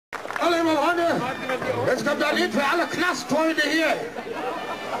liebe Freunde, jetzt kommt ein Lied für alle Knastfreunde hier.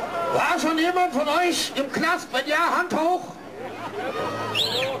 War schon jemand von euch im Knast? Wenn ja, Hand hoch.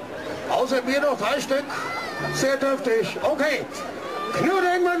 Außer mir noch 3 Stück. Sehr dürftig. Okay. Knut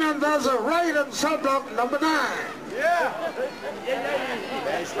Engemann and there's a Riot and Sublock No.9. Yeah.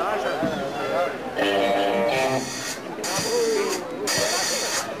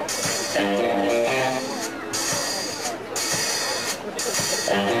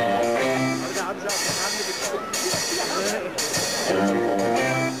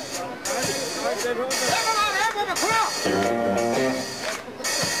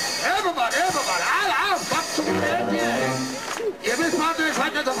 Everybody, alle auf, kommt zum Geld hier. Ihr wisst, was ihr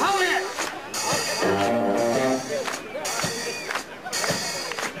seid jetzt auf Hause jetzt.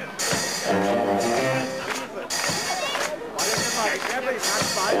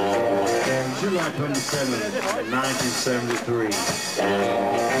 July 27, 1973.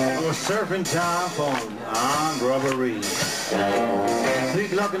 I was surfing top on armed robbery. 3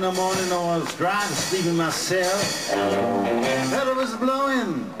 o'clock in the morning, I was trying to sleep in myself. Hell was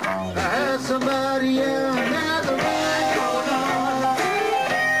blowing. I heard somebody yell, another ride going on.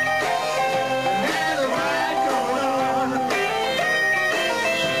 Another ride going on.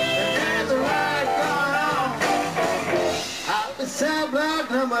 Another ride going on. Out the cell block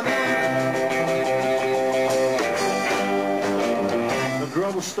No.9. The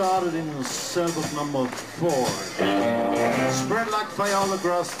trouble started in cell block number 4. Spread like fire all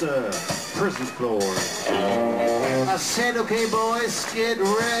across the prison floor. I said, okay boys, get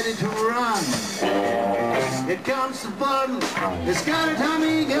ready to run. Here comes the button, it's got a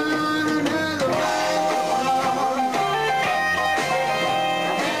Tommy gun. Another ride going on.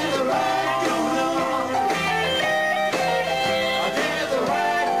 Another ride going on. Another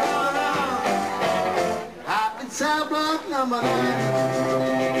ride going on. Up in cell block No.9.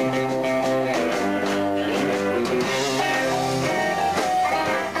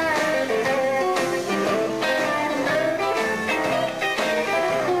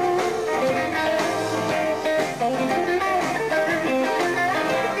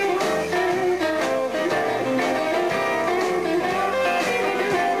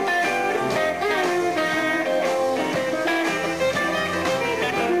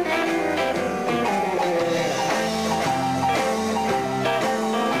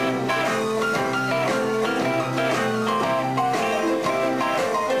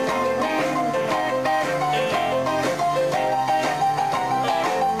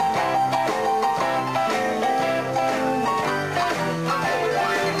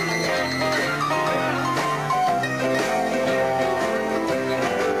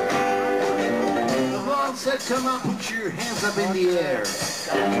 Come on, put your hands up in the air.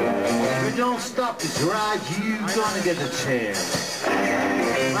 If you don't stop this ride, you're gonna get the chair.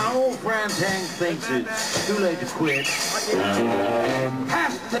 My old friend Hank thinks it's too late to quit.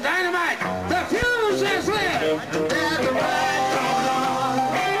 Pass the dynamite! The fuse is lit! There's a ride going on.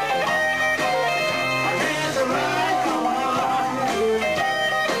 There's a ride going on.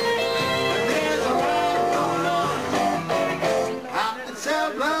 There's a ride going on. Out the cell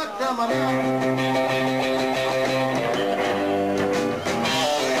block No.9.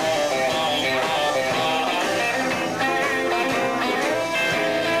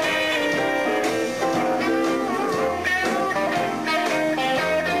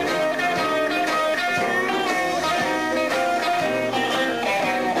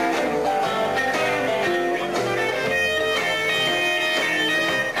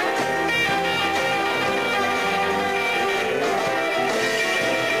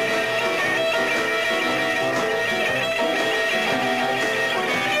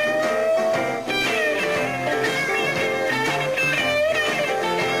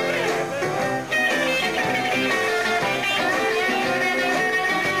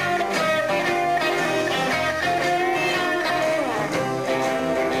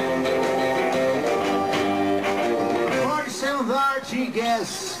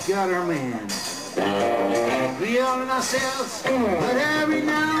 Guess got our man. We all in ourselves, but every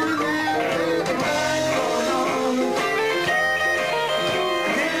now and then there's a ride going on.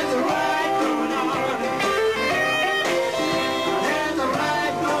 There's a ride going on. There's a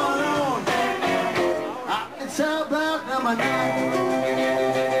ride going on. It's all about No.9.